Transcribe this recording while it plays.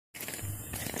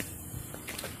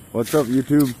What's up,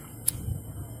 YouTube?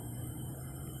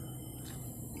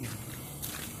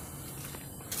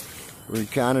 We're in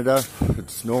Canada.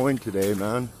 It's snowing today,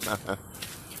 man.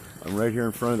 I'm right here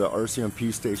in front of the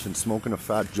RCMP station smoking a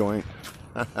fat joint.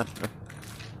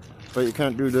 But you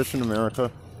can't do this in America.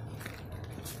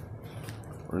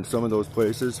 Or in some of those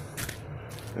places.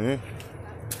 Eh?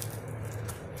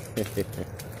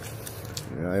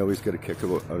 Yeah, I always get a kick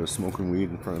out of smoking weed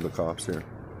in front of the cops here.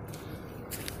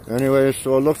 Anyway,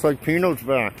 so it looks like P.NO's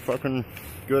back. Fucking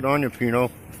good on you,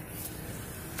 P.NO.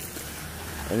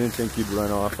 I didn't think you'd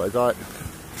run off. I thought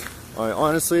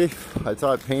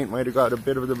paint might have got a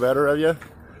bit of the better of you.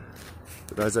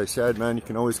 But as I said, man, you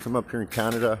can always come up here in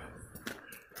Canada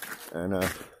and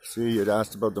see, you'd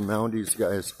asked about the Mounties,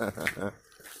 guys.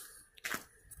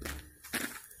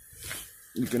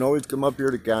 You can always come up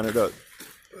here to Canada.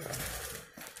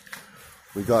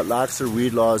 We got laxer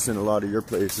weed laws in a lot of your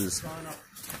places.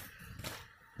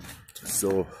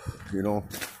 So, you know,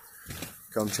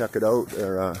 come check it out.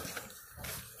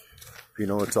 You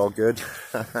know, it's all good.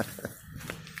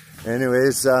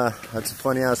 Anyways, that's a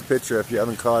funny ass picture if you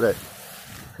haven't caught it.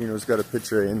 P.NO's got a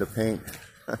picture in the paint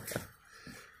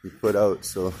he put out,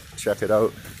 so check it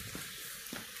out.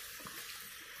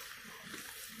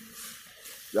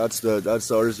 That's the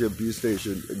RCMP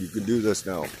station, and you can do this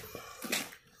now.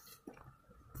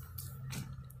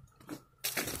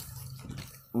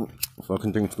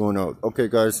 Fucking thing's going out. Okay,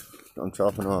 guys, I'm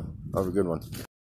chopping off. Have a good one.